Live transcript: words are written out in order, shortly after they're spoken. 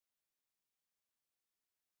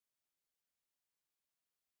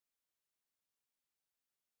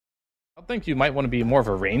I think you might want to be more of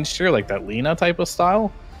a ranged here, like that Lina type of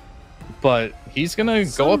style. But he's gonna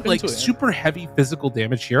go up like into super heavy physical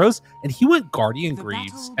damage heroes, and he went Guardian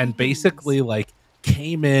Greaves and basically like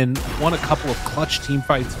came in, won a couple of clutch team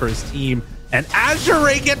fights for his team. And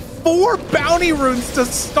Azure get 4 bounty runes to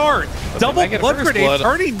start. Double blood grenade,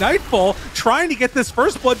 turning Nightfall, trying to get this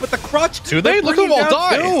first blood, but the crutch. Do they? Look at them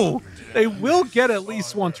all die. They will get at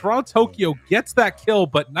least one. Toronto Tokyo gets that kill,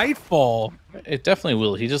 but Nightfall. It definitely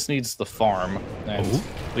will. He just needs the farm. And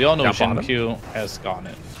we all know Jinq has gotten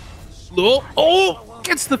it. Oh,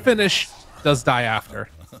 gets the finish. Does die after.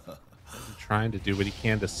 Trying to do what he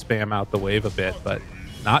can to spam out the wave a bit, but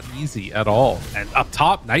not easy at all. And up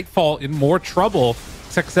top, Nightfall in more trouble.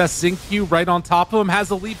 Success Xingqiu right on top of him, has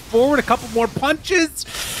a leap forward, a couple more punches.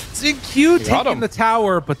 Xingqiu taking the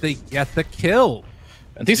tower, but they get the kill.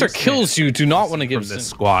 And these are kills you do not want to give from this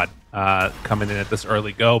squad coming in at this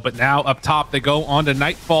early go. But now up top, they go on to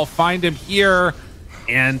Nightfall, find him here,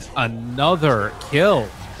 and another kill.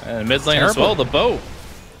 And mid lane as well, the bow.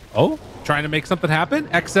 Oh, trying to make something happen.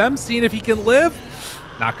 XM seeing if he can live.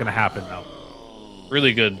 Not going to happen, though.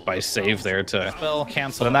 Really good by save there to spell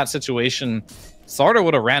cancel. In that situation, Sarda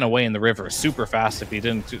would have ran away in the river super fast if he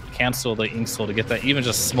didn't cancel the Ink Soul to get that even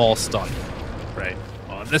just small stun. Right.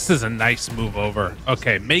 Well, this is a nice move over.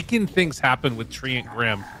 Okay, making things happen with Treant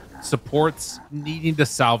Grim. Supports needing to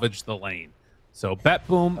salvage the lane. So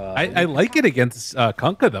Betboom, I like it against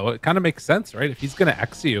Kunkka, though. It kind of makes sense, right? If he's going to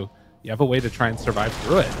X you, you have a way to try and survive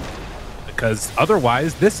through it. Because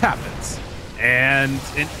otherwise, this happens. And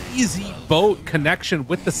an easy boat connection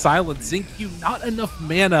with the silent Xingqiu. Not enough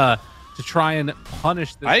mana to try and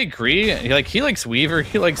punish this. I agree. He likes Weaver.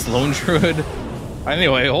 He likes Lone Druid.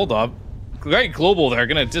 Anyway, hold up. Very global. They're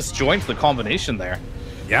going to disjoint the combination there.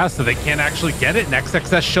 Yeah, so they can't actually get it. And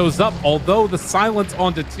XXS shows up. Although the silence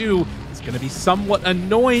onto 2 is going to be somewhat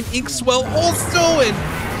annoying. Inkswell also,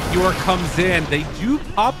 and Pure comes in. They do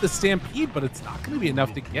pop the Stampede, but it's not going to be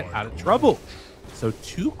enough to get out of trouble. So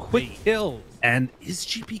 2 quick kills. And is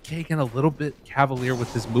GPK getting a little bit cavalier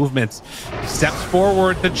with his movements? He steps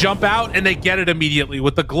forward to jump out, and they get it immediately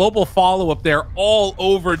with the global follow-up there all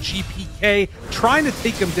over GPK, trying to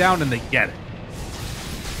take him down, and they get it.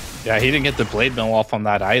 Yeah, he didn't get the Blade Mill off on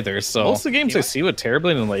that either. So most of the games I see with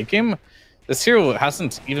Terrorblade in the late game, this hero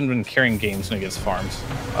hasn't even been carrying games when he gets farmed.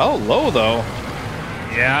 Oh, low though.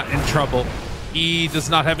 Yeah, in trouble. He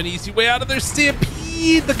does not have an easy way out of their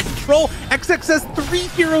Stampede. The control. XXS 3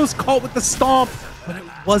 heroes caught with the stomp, but it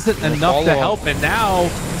wasn't enough to help. And now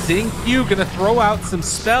Xingqiu gonna throw out some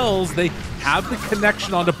spells. They have the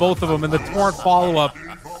connection onto both of them, and the torrent follow-up.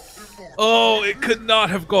 Oh, it could not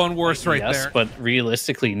have gone worse right there. Yes, but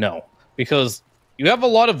realistically, no. Because you have a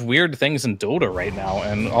lot of weird things in Dota right now,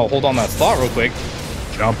 and I'll hold on that thought real quick.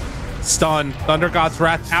 Jump. Stun. Thunder God's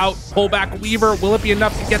Wrath out. Pull back Weaver. Will it be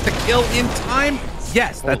enough to get the kill in time?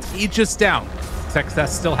 Yes, that's Aegis down.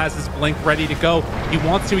 Success still has his blink ready to go. He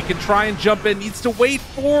wants to. He can try and jump in. Needs to wait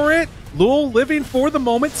for it. Lul living for the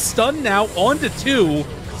moment. Stun now onto 2.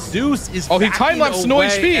 Zeus is he time-lapsed no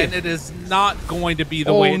HP. And it is not going to be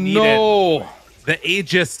the way it needed. No. The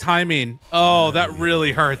Aegis timing. Oh, that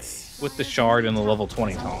really hurts. With the shard and the level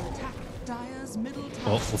 20 taunt.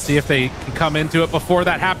 Well, we'll see if they can come into it before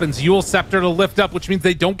that happens. Yule Scepter to lift up, which means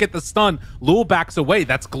they don't get the stun. Lul backs away.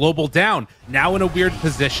 That's global down. Now in a weird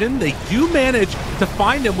position. They do manage to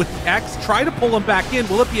find him with X. Try to pull him back in.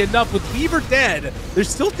 Will it be enough? With Weaver dead, they're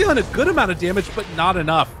still dealing a good amount of damage, but not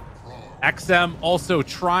enough. XM also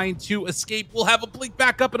trying to escape. We'll have a blink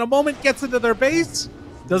back up in a moment. Gets into their base.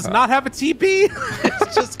 Does not have a TP.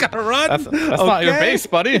 It's just gotta run. That's not your base,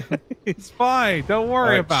 buddy. It's fine. Don't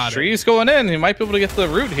worry about it. Tree's going in. He might be able to get the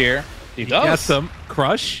root here. He does. Gets him.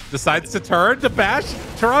 Crush decides to turn to bash.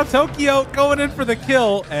 Toronto Tokyo going in for the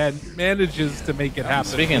kill and manages to make it happen.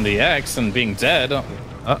 Speaking of the X and being dead.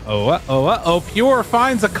 Uh-oh. Pure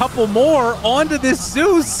finds a couple more onto this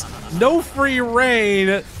Zeus. No free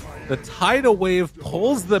reign. The tidal wave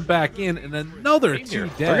pulls them back in, and another 2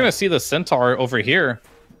 dead. We're going to see the Centaur over here.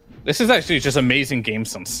 This is actually just amazing game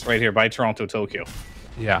sense right here by Toronto Tokyo.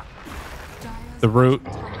 Yeah. The root,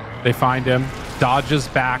 they find him, dodges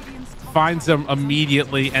back, finds him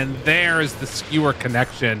immediately, and there's the skewer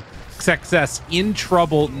connection. Success in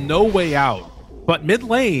trouble, no way out. But mid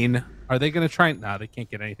lane, are they going to try and... Nah, they can't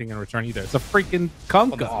get anything in return either. It's a freaking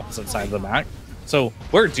Kunkka. On the opposite side of the map. So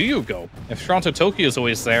where do you go? If Toronto Tokyo is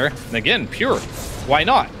always there, and again, Pure, why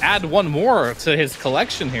not? Add one more to his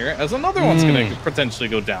collection here, as another one's going to potentially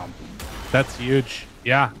go down. That's huge.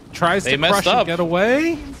 Yeah, tries to crush and get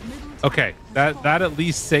away. Okay, that at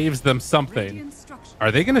least saves them something.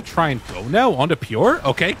 Are they going to try and go now onto Pure?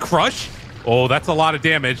 Okay, crush. Oh, that's a lot of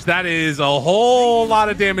damage. That is a whole lot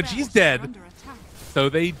of damage. He's dead. So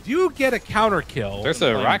they do get a counter kill. There's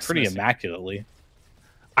a rack pretty immaculately.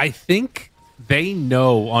 I think they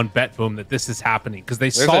know on Betboom that this is happening because they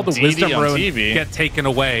saw the Wisdom Rune get taken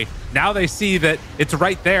away. Now they see that it's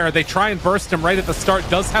right there. They try and burst him right at the start.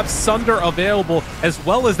 Does have Sunder available as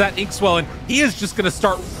well as that Inkswell, and he is just going to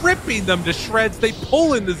start ripping them to shreds. They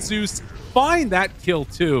pull in the Zeus, find that kill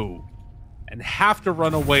too, and have to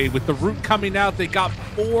run away. With the root coming out, they got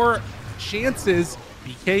 4 chances.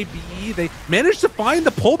 BKB, they managed to find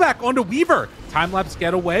the pullback onto Weaver. Time-lapse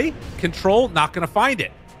getaway, control, not going to find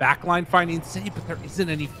it. Backline finding save, but there isn't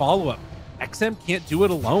any follow-up. XM can't do it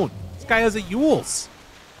alone. This guy has a Yules.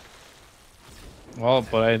 Well,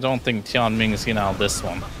 but I don't think Tian Ming is getting out of this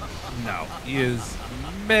one. No, he is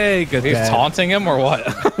mega He's dead. taunting him or what?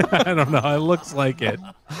 I don't know. It looks like it.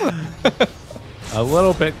 A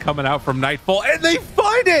little bit coming out from Nightfall, and they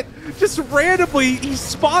find it! Just randomly, he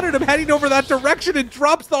spotted him heading over that direction and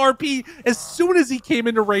drops the RP as soon as he came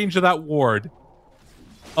into range of that ward.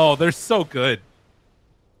 Oh, they're so good.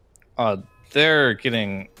 They're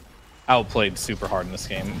getting outplayed super hard in this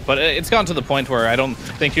game. But it's gotten to the point where I don't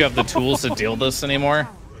think you have the tools to deal this anymore.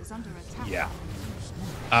 Yeah.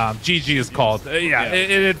 GG is called. It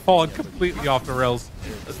had fallen completely off the rails.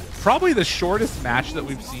 Probably the shortest match that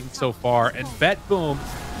we've seen so far. And Betboom,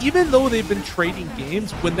 even though they've been trading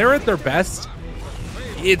games, when they're at their best,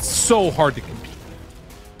 it's so hard to compete.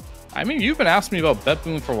 I mean, you've been asking me about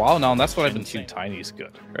Betboom for a while now, and that's what I've been saying. Tiny's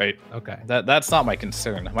good, right? Okay. That's not my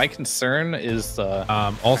concern. My concern is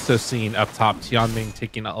also seen up top, Tianming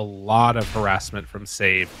taking a lot of harassment from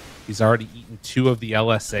Save. He's already eaten 2 of the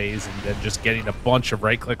LSAs and then just getting a bunch of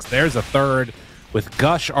right clicks. There's a third with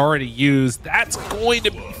Gush already used. That's going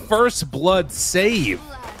to be first blood Save.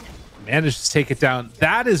 Managed to take it down.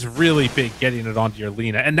 That is really big, getting it onto your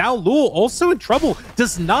Lina. And now Lul also in trouble.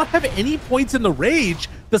 Does not have any points in the rage.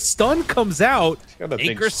 The stun comes out.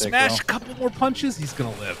 Anchor smash, a couple more punches. He's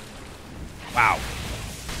going to live. Wow.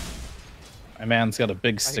 My man's got a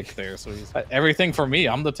big stick there, so he's everything for me.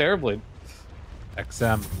 I'm the Terrorblade.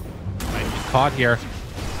 XM might be caught here.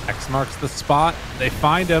 X marks the spot. They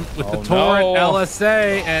find him with the Torrent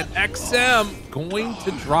LSA, and XM going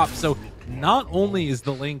to drop. So not only is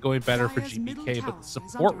the lane going better for GBK, but the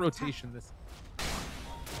support rotation this.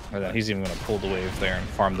 He's even going to pull the wave there and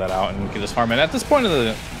farm that out and get his farm. And at this point of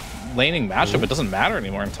the laning matchup, it doesn't matter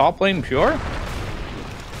anymore. In top lane, Pure,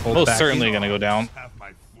 most certainly going to go down.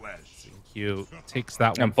 Q takes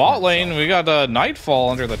that one. And bot lane, we got Nightfall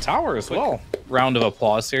under the tower as well. Round of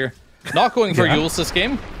applause here. Not going for Yules this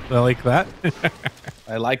game. I like that.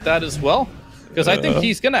 I like that as well. Because I think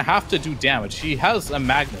he's going to have to do damage. He has a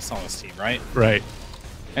Magnus on his team, right? Right.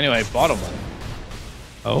 Anyway, bottom lane.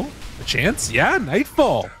 Oh, a chance? Yeah,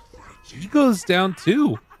 Nightfall. He goes down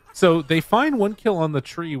too. So they find 1 kill on the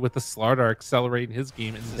tree with the Slardar accelerating his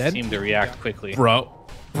game, and then seem to react quickly. Bro.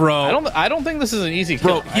 I don't think this is an easy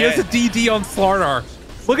kill. Bro, he has a DD on Slardar.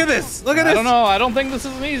 Look at this. Look at this. I don't know. I don't think this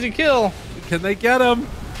is an easy kill. Can they get him?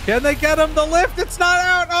 Can they get him? The lift, it's not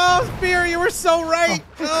out. Oh, Spear, you were so right.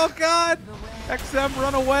 Oh, God. XM,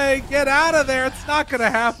 run away. Get out of there. It's not going to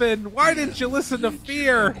happen. Why didn't you listen to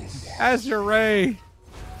Fear? Azure.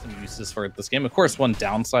 Some uses for this game. Of course, one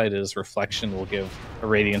downside is Reflection will give a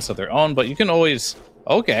Radiance of their own, but you can always...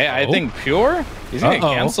 Okay, I think Pure, he's going to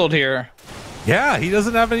get canceled here. Yeah, he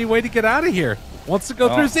doesn't have any way to get out of here. Wants to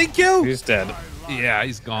go through ZQ. He's dead. Yeah,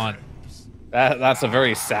 he's gone. That's a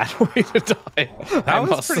very sad way to die. That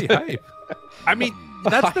was pretty hype. I mean,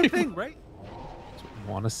 that's the thing, right? That's what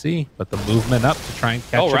we want to see. But the movement up to try and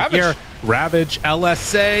catch him Ravage. here. Ravage,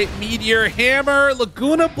 LSA, Meteor Hammer,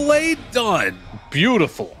 Laguna Blade, done.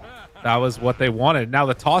 Beautiful. That was what they wanted. Now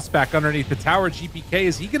the toss back underneath the tower. GPK,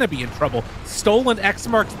 is he going to be in trouble? Stolen X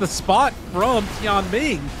marks the spot from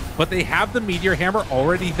Tianming, but they have the Meteor Hammer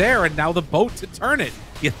already there, and now the boat to turn it.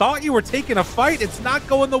 You thought you were taking a fight. It's not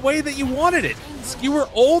going the way that you wanted it. Skewer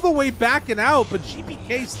all the way backing out, but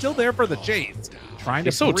GPK still there for the chase. Trying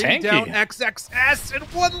to bring down XXS, and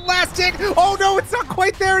one last hit. Oh no, it's not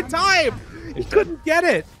quite there in time. He couldn't get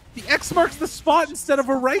it. The X marks the spot instead of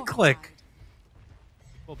a right click.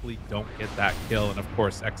 Probably don't get that kill, and of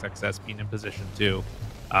course XXS being in position too.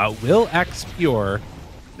 Will X Pure.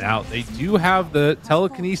 Now they do have the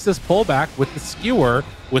telekinesis pullback with the skewer.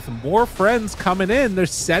 With more friends coming in, they're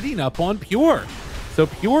setting up on Pure. So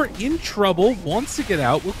Pure in trouble, wants to get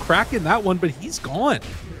out. We'll crack in that one, but he's gone.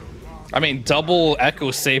 I mean, double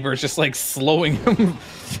Echo Saber just like slowing him.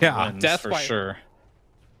 Yeah, death for sure.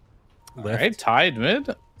 Lift. All right, tied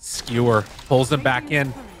mid. Skewer pulls him back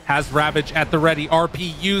in. has Ravage at the ready.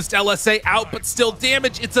 RP used, LSA out, but still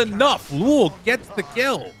damage. It's enough. Lul gets the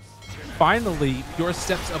kill. Finally, Pure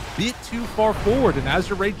steps a bit too far forward, and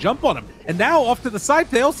Azure jump on him. And now off to the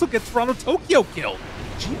side, they also get Toronto Tokyo killed.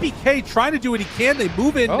 GBK trying to do what he can. They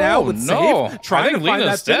move in now with Save, trying to find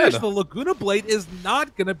that finish. The Laguna Blade is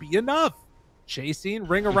not going to be enough. Chasing,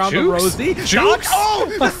 ring around the Rosie.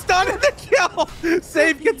 Oh, the stun and the kill.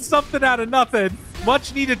 Save gets something out of nothing.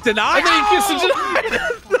 Much needed deny. And then he gets to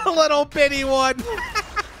deny. The little bitty one.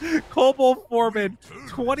 Cobalt Foreman,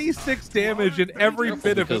 26 damage in every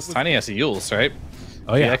bit of it. Because Tiny has Yules, right?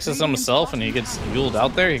 Oh yeah. He exits on himself and he gets Yuled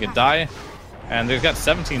out there. He could die. And they've got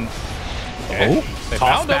 17. Okay. They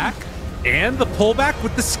found back. And the pullback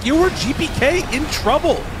with the skewer. GPK in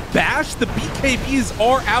trouble. Bash, the BKBs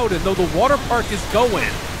are out, and though the water park is going,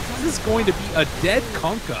 this is going to be a dead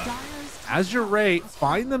Kunkka. Azure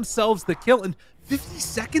find themselves the kill in 50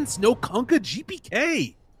 seconds. No Kunkka.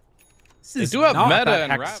 GPK. They do have meta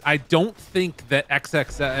and Hex. I don't think that I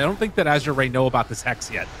don't think that Azure know about this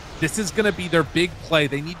Hex yet. This is going to be their big play.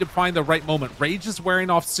 They need to find the right moment. Rage is wearing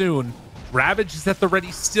off soon. Ravage is at the ready,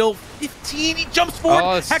 still 15. He jumps forward.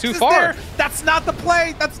 Oh, it's Hex too is far. there. That's not the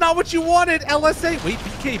play. That's not what you wanted. LSA. Wait,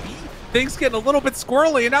 BKB. Things getting a little bit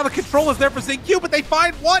squirrely, and now the control is there for ZQ, but they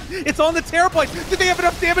find one. It's on the Terrorblade. Did they have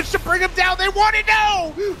enough damage to bring him down? They want it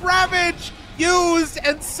now. Ravage used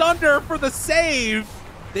and Sunder for the save.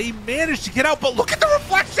 They managed to get out, but look at the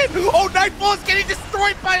reflection. Oh, Nightfall is getting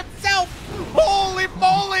destroyed by himself. Holy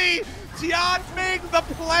moly. Tianming, the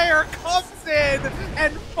player, comes in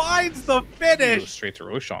and finds the finish. Go straight to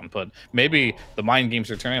Roshan, but maybe the mind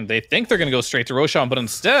games are turning. They think they're going to go straight to Roshan, but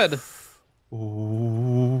instead...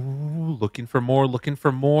 Ooh, looking for more, looking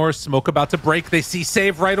for more. Smoke about to break. They see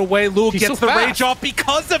Save right away. Lul gets the rage off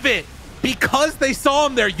because of it. Because they saw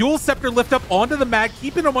him there. Yule Scepter lift up onto the mag,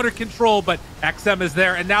 keeping him under control, but XM is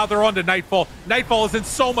there, and now they're on to Nightfall. Nightfall is in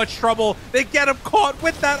so much trouble. They get him caught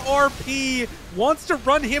with that RP. Wants to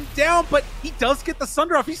run him down, but he does get the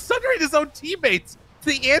Sunder off. He's sundering his own teammates.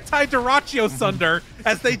 The anti-Duraccio Sunder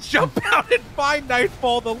as they jump out and find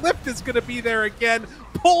Nightfall. The lift is going to be there again.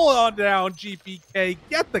 Pull on down, GPK.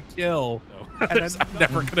 Get the kill. And I'm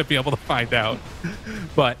never going to be able to find out.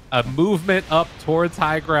 But a movement up towards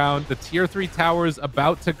high ground. The tier 3 tower is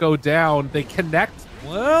about to go down. They connect.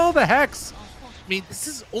 Well, the Hex. I mean, this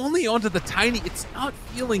is only onto the Tiny. It's not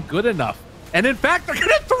feeling good enough. And in fact, they're going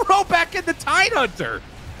to throw back in the Tide Hunter.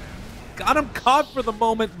 Got him caught for the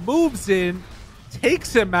moment. Moves in.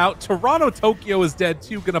 Takes him out. Toronto Tokyo is dead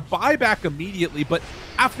too. Going to buy back immediately. But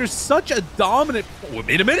after such a dominant... Oh,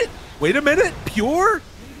 wait a minute. Wait a minute. Pure...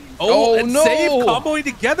 Oh, and no. Save comboing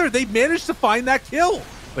together. They managed to find that kill.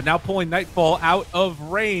 But now pulling Nightfall out of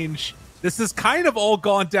range. This has kind of all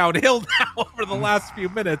gone downhill now over the last few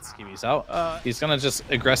minutes. He's out. He's going to just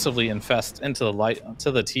aggressively infest into the light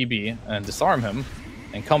to the TB and disarm him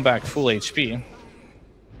and come back full HP.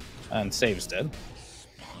 And Save's dead.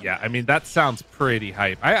 Yeah, I mean, that sounds pretty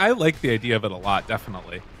hype. I like the idea of it a lot,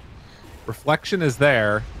 definitely. Reflection is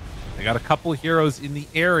there. They got a couple heroes in the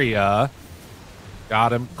area.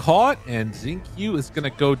 Got him caught, and ZinQ is going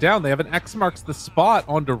to go down. They have an X marks the spot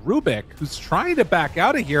onto Rubik, who's trying to back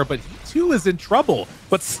out of here, but he too is in trouble.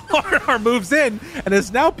 But Slarnar moves in and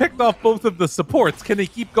has now picked off both of the supports. Can he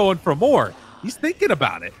keep going for more? He's thinking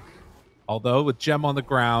about it. Although with Gem on the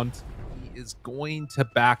ground, he is going to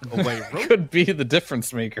back away. Could be the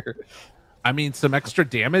difference maker. I mean, some extra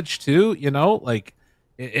damage too, you know, like...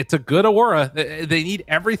 It's a good aura. They need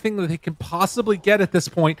everything that they can possibly get at this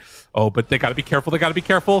point. Oh, but they got to be careful. They got to be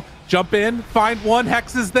careful. Jump in. Find one.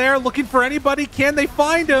 Hex is there. Looking for anybody. Can they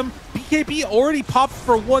find him? BKB already popped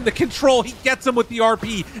for one. The control. He gets him with the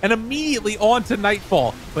RP and immediately on to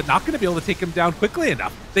Nightfall. But not going to be able to take him down quickly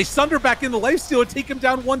enough. They Sunder back in the lifesteal and take him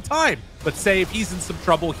down one time. But Save, he's in some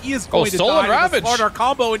trouble. He is going to die Ravage. with the Slarnar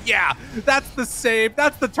combo. And yeah, that's the save.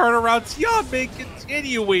 That's the turnaround. Tianming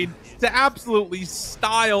continuing to absolutely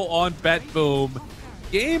style on Betboom.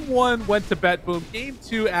 Game 1 went to Betboom. Game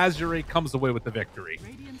 2, Azure comes away with the victory.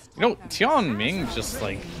 You know, Tianming just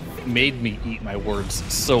like made me eat my words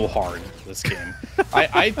so hard this game.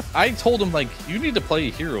 I told him like, you need to play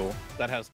a hero that has